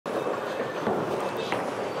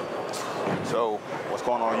So, what's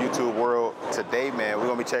going on YouTube world? Today, man, we're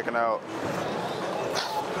gonna be checking out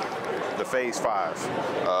the Phaze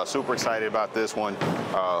 5. Super excited about this one.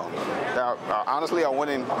 Honestly, I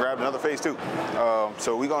went and grabbed another Phaze 2.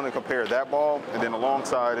 So we're gonna compare that ball, and then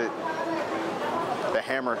alongside it, the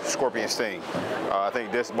Hammer Scorpion Sting. I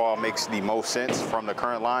think this ball makes the most sense from the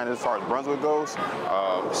current line as far as Brunswick goes.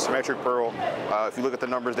 Symmetric pearl. If you look at the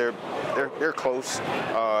numbers, they're close.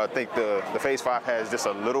 I think the Phaze 5 has just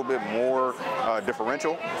a little bit more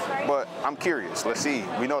differential, but I'm curious. Let's see.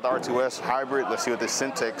 We know the R2S hybrid. Let's see what this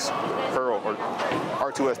Syntex pearl or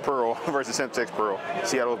R2S pearl versus Syntex pearl.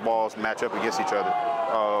 See how those balls match up against each other.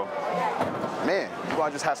 Man, we're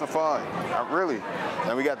gonna just have some fun. Really.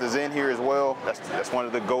 And we got the Zen here as well. That's one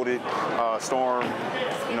of the goated Storm,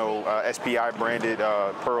 SPI branded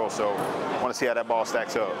pearls. So I want to see how that ball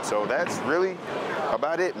stacks up. So that's really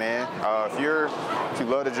about it, man. If you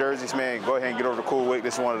love the jerseys, man, go ahead and get over to Cool Wick.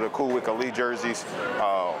 This is one of the Cool Wick Elite jerseys.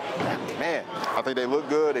 Man, I think they look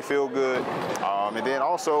good. They feel good. And then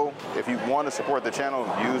also, if you want to support the channel,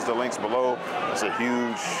 use the links below. It's a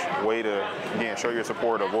huge way to, again, show your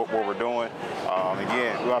support of what we're doing.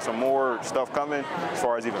 Again, we got some more stuff coming as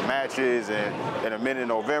far as even matches, and in a minute in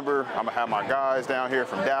November, I'm gonna have my guys down here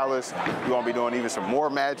from Dallas. We're gonna be doing even some more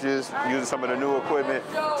matches using some of the new equipment.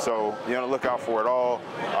 So you're gonna look out for it all,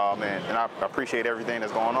 and I appreciate everything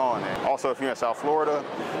that's going on. And also, if you're in South Florida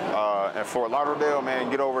and Fort Lauderdale,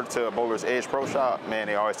 man, get over to Bowler's Edge Pro Shop. Man,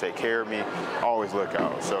 they always take care of me. Always look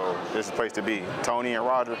out. So this is the place to be. Tony and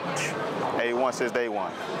Roger, A1 since day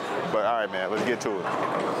one. But all right, man, let's get to it.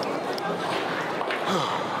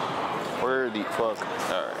 Where the fuck?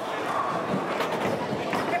 All right.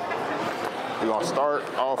 We're gonna start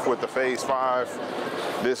off with the Phaze 5.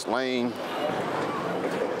 This lane.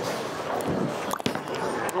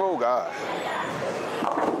 Oh God.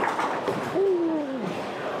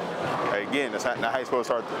 Hey, again, that's not how you're supposed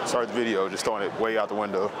to start the video. Just throwing it way out the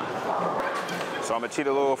window. So I'm gonna cheat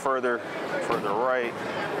a little further right.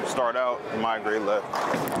 Start out, migrate left.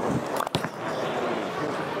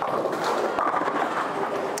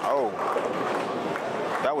 Oh,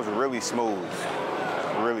 that was really smooth,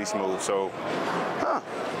 really smooth. So,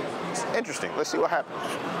 it's interesting. Let's see what happens.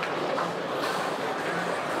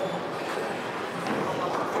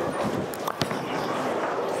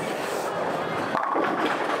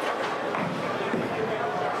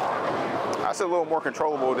 That's a little more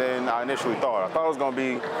controllable than I initially thought. I thought it was gonna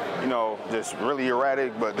be, just really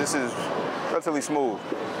erratic, but this is relatively smooth.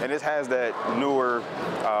 And this has that newer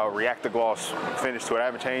Reactor Gloss finish to it. I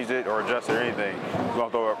haven't changed it or adjusted or anything. We're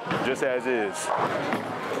gonna throw it just as is. All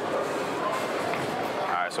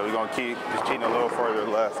right, so we're gonna keep just cheating a little further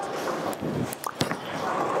left.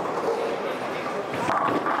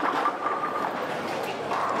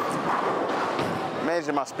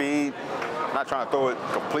 Managing my speed. Not trying to throw it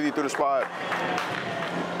completely through the spot.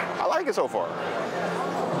 I like it so far.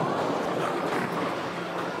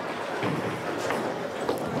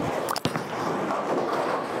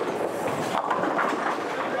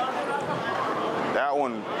 That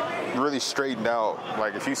one really straightened out.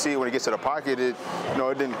 Like if you see when it gets to the pocket, it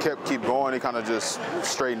didn't keep going. It kind of just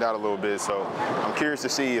straightened out a little bit. So I'm curious to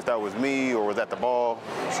see if that was me or was that the ball.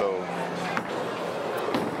 So.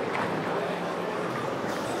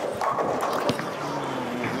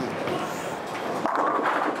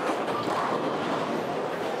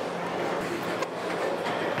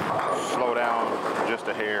 Slow down just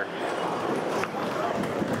a hair.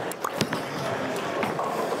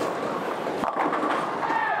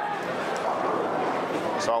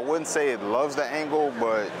 So I wouldn't say it loves the angle,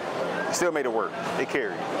 but it still made it work. It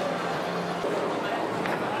carried.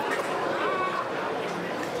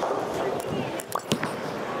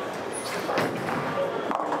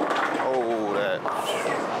 Oh, that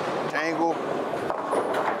angle.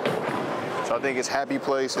 So I think its happy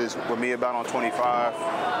place is with me about on 25.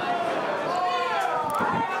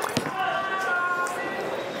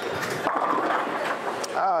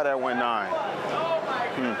 Ah, that went 9.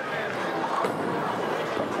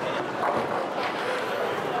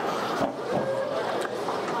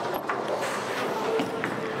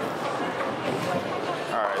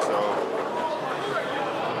 All right, so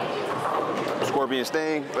Scorpion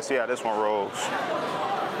Sting. Let's see how this one rolls.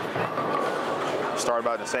 Start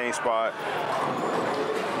about the same spot,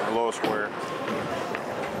 a little square.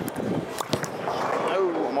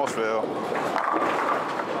 Oh, almost fell.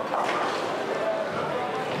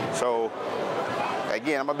 So,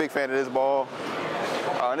 again, I'm a big fan of this ball.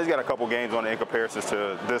 And it's got a couple games on it in comparisons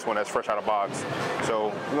to this one that's fresh out of box.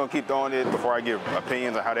 So we're gonna keep throwing it before I give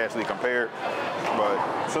opinions on how they actually compare. but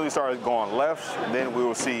as soon as he started going left, then we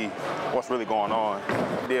will see what's really going on.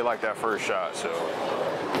 He did like that first shot, so.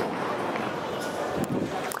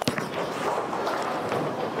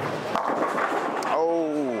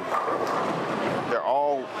 Oh, they're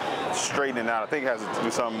all straightening out. I think it has to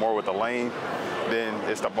do something more with the lane than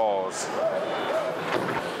it's the balls.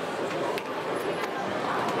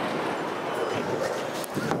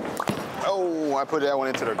 Oh, I put that one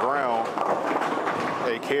into the ground.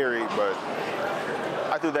 They carried, but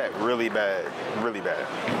I threw that really bad, really bad.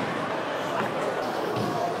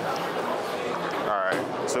 All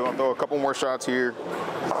right, so we're gonna throw a couple more shots here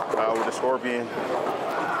with the Scorpion.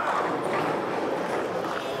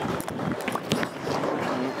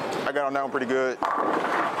 I got on that one pretty good.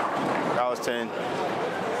 That was 10.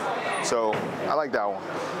 So I like that one.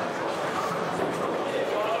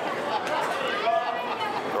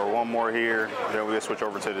 Throw one more here, then we'll switch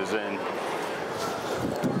over to the Zen.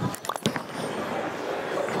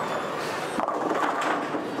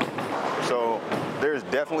 So there's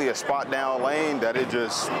definitely a spot down lane that it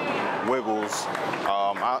just wiggles.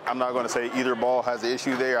 I'm not going to say either ball has the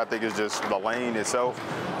issue there. I think it's just the lane itself.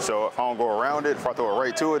 So if I don't go around it, if I throw it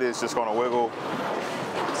right to it, it's just going to wiggle.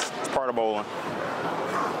 It's part of bowling.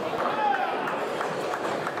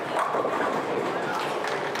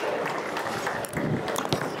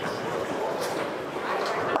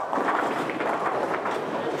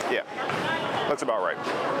 Yeah, looks about right.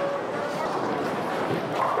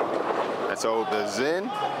 And so the Zen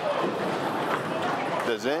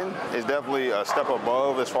is definitely a step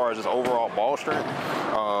above as far as its overall ball strength.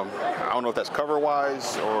 I don't know if that's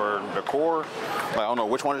cover-wise or the core. Like, I don't know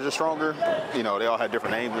which one is just stronger. You know, they all have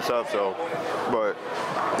different names and stuff. So, but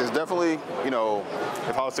there's definitely, you know,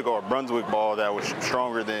 if I was to go a Brunswick ball that was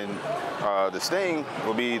stronger than the Sting,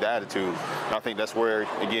 would be the Attitude. And I think that's where,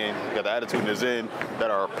 again, you got the Attitude and the Zen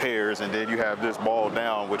that are pairs, and then you have this ball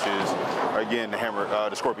down, which is, again, the hammer,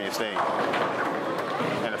 the Scorpion Sting,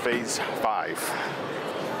 and the Phaze 5.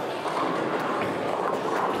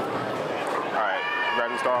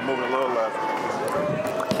 Gradually start moving a little left.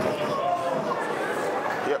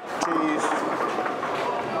 Yep, cheese.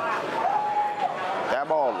 That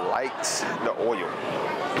ball likes the oil.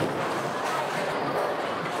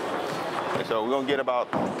 So we're gonna get about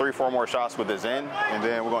 3-4 more shots with the Zen, and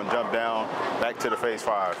then we're gonna jump down back to the Phaze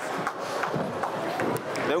 5.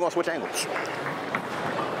 Then we're gonna switch angles.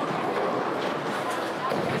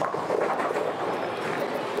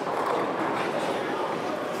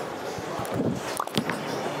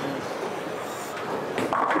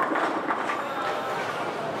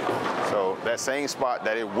 That same spot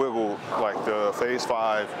that it wiggled, like the Phaze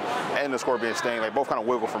 5 and the Scorpion Sting, they both kind of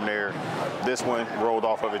wiggle from there. This one rolled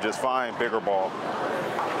off of it just fine, bigger ball.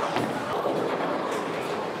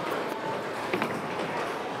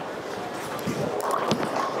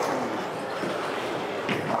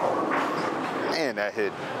 Man, that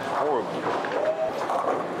hit horrible.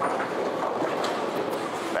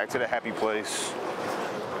 Back to the happy place.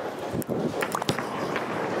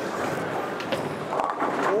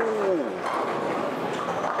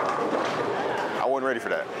 I wasn't ready for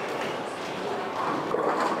that.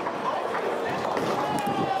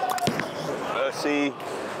 Let's see.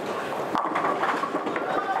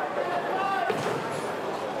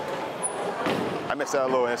 I missed that a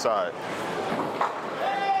little inside.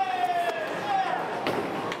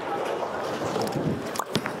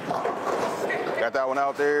 Got that one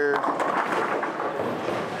out there.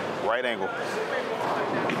 Right angle.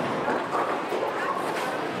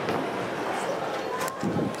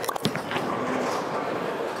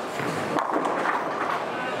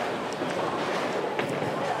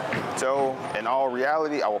 So in all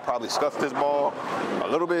reality, I will probably scuff this ball a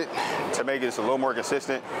little bit to make it just a little more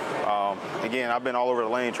consistent. Again, I've been all over the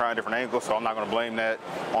lane trying different angles, so I'm not going to blame that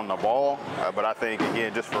on the ball. But I think,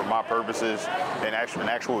 again, just for my purposes and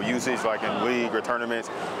actual usage, like in league or tournaments,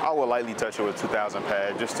 I will lightly touch it with 2000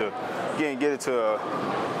 pad just to, again, get it to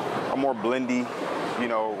a more blendy, you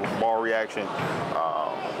know, ball reaction.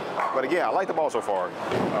 But again, I like the ball so far.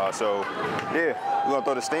 So yeah, we're gonna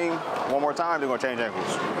throw the Sting one more time, then we're gonna change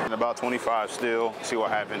angles. And about 25 still, see what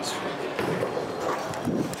happens.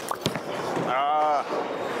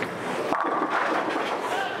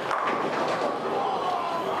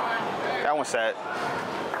 That one sat,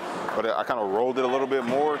 but I kind of rolled it a little bit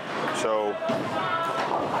more. So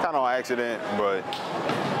kind of on accident, but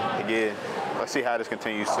again, let's see how this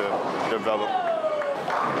continues to develop.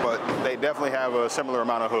 But they definitely have a similar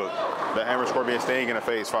amount of hook, the Hammer, Scorpion, Sting, and a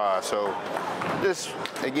Phaze 5. So just,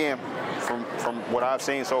 again, from what I've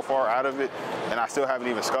seen so far out of it, and I still haven't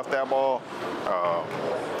even scuffed that ball,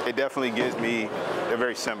 it definitely gives me, they're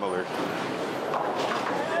very similar.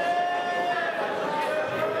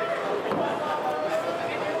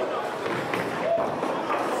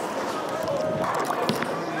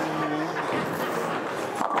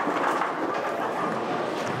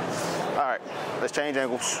 change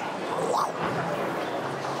angles.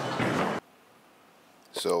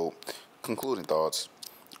 So, concluding thoughts.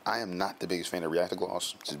 I am not the biggest fan of reactive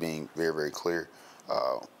gloss, just being very, very clear.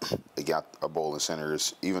 It got a bowling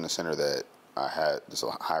centers, even the center that I had, just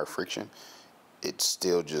a higher friction, it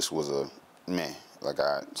still just was a meh. Like,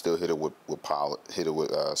 I still hit it with hit it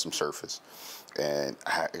with some surface, and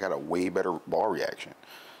I got a way better ball reaction.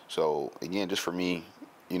 So again, just for me,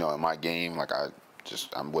 you know, in my game, like I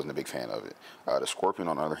wasn't a big fan of it. The Scorpion,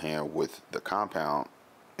 on the other hand, with the compound,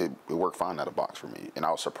 it worked fine out of the box for me, and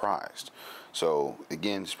I was surprised. So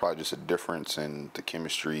again, it's probably just a difference in the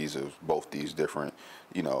chemistries of both these different,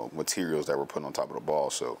 you know, materials that were put on top of the ball.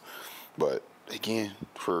 So, but again,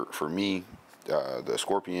 for me, the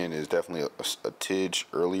Scorpion is definitely a tidge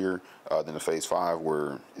earlier than the Phaze 5,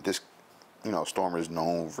 where this, you know, Stormer is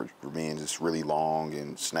known for being just really long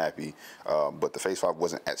and snappy, but the Phaze 5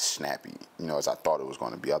 wasn't as snappy, you know, as I thought it was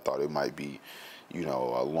going to be. I thought it might be, you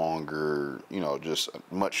know, a longer, you know, just a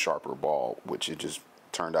much sharper ball, which it just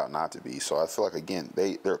turned out not to be. So I feel like, again,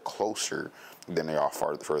 they're closer than they are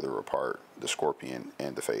further apart, the Scorpion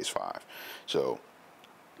and the Phaze 5. So,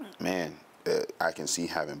 man, I can see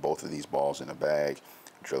having both of these balls in a bag,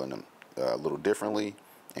 drilling them a little differently,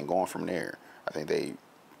 and going from there. I think they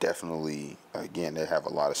definitely, again, they have a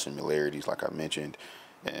lot of similarities, like I mentioned,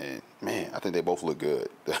 and man, I think they both look good.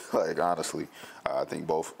 Like, honestly, I think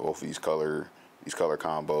both these color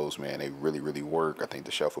combos, man, they really work. I think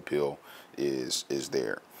the shelf appeal is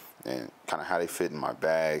there, and kind of how they fit in my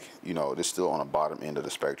bag. You know, they're still on the bottom end of the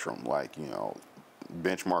spectrum, like, you know,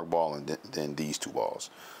 benchmark ball and then these two balls.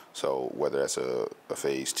 So whether that's a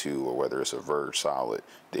Phaze 2 or whether it's a Verge Solid,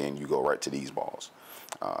 then you go right to these balls.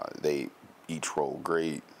 They each roll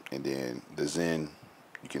great, and then the Zen,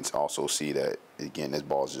 you can also see that, again, this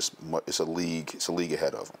ball is just, it's a league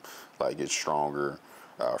ahead of them. Like, it's stronger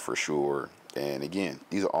for sure. And again,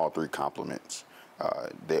 these are all three complements.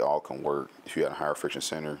 They all can work. If you had a higher friction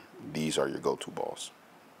center, these are your go-to balls.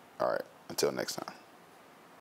 All right, until next time.